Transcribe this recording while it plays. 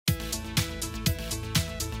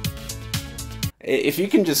If you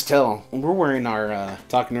can just tell, we're wearing our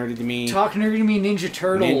Talk Nerdy to Me Ninja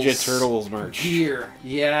Turtles merch gear.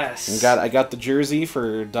 Yes. I got the jersey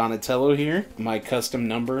for Donatello here, my custom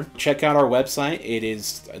number. Check out our website. It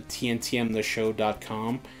is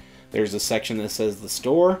TNTMTheShow.com. There's a section that says the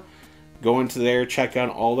store. Go into there, check out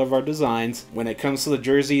all of our designs. When it comes to the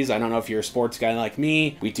jerseys, I don't know if you're a sports guy like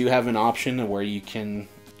me, we do have an option where you can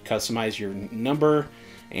customize your number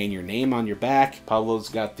and your name on your back. Pablo's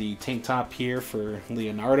got the tank top here for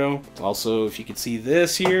Leonardo. Also, if you can see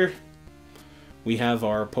this here, we have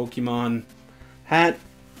our Pokemon hat.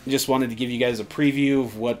 Just wanted to give you guys a preview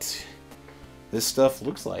of what this stuff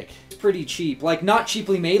looks like. It's pretty cheap. Like, not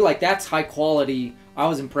cheaply made, like that's high quality. I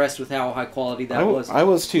was impressed with how high quality that was. I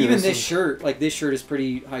was too. Even this shirt, like this shirt is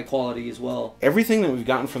pretty high quality as well. Everything that we've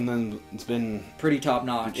gotten from them, it's been pretty top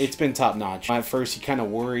notch. It's been top notch. At first you kind of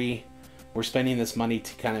worry, we're spending this money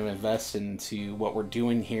to kind of invest into what we're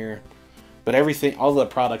doing here. But everything, all the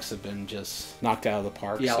products have been just knocked out of the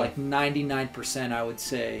park. Yeah, so. like 99% I would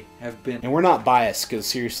say have been. And we're not biased, because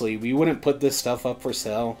seriously, we wouldn't put this stuff up for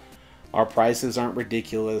sale. Our prices aren't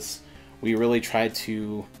ridiculous. We really try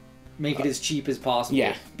to make it as cheap as possible.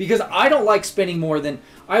 Yeah. Because I don't like spending more than...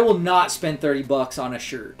 I will not spend $30 on a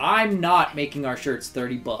shirt. I'm not making our shirts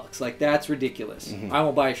 $30. Like, that's ridiculous. Mm-hmm. I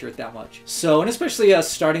won't buy a shirt that much. So, and especially us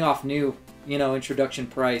starting off new, you know, introduction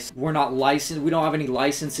price. We're not licensed. We don't have any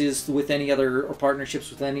licenses with any other, or partnerships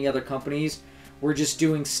with any other companies. We're just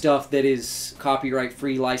doing stuff that is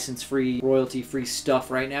copyright-free, license-free, royalty-free stuff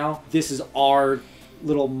right now. This is our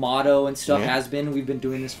little motto and stuff. Has been. We've been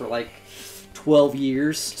doing this for like 12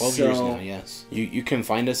 years. 12 years now, yes. You can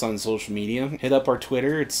find us on social media. Hit up our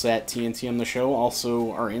Twitter. It's at TNTMTheShow.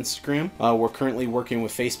 Also our Instagram. We're currently working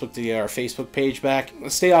with Facebook to get our Facebook page back.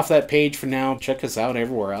 Stay off that page for now. Check us out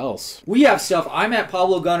everywhere else. We have stuff. I'm at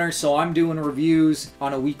Pablo Gunner, so I'm doing reviews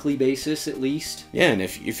on a weekly basis at least. Yeah, and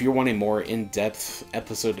if you're wanting more in-depth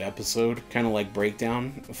episode to episode, kind of like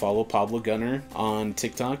breakdown, follow Pablo Gunner on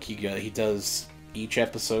TikTok. He does each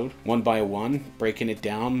episode one by one, breaking it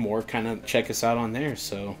down more. Kind of check us out on there,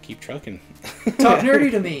 so keep trucking. Talk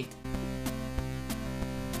nerdy to me.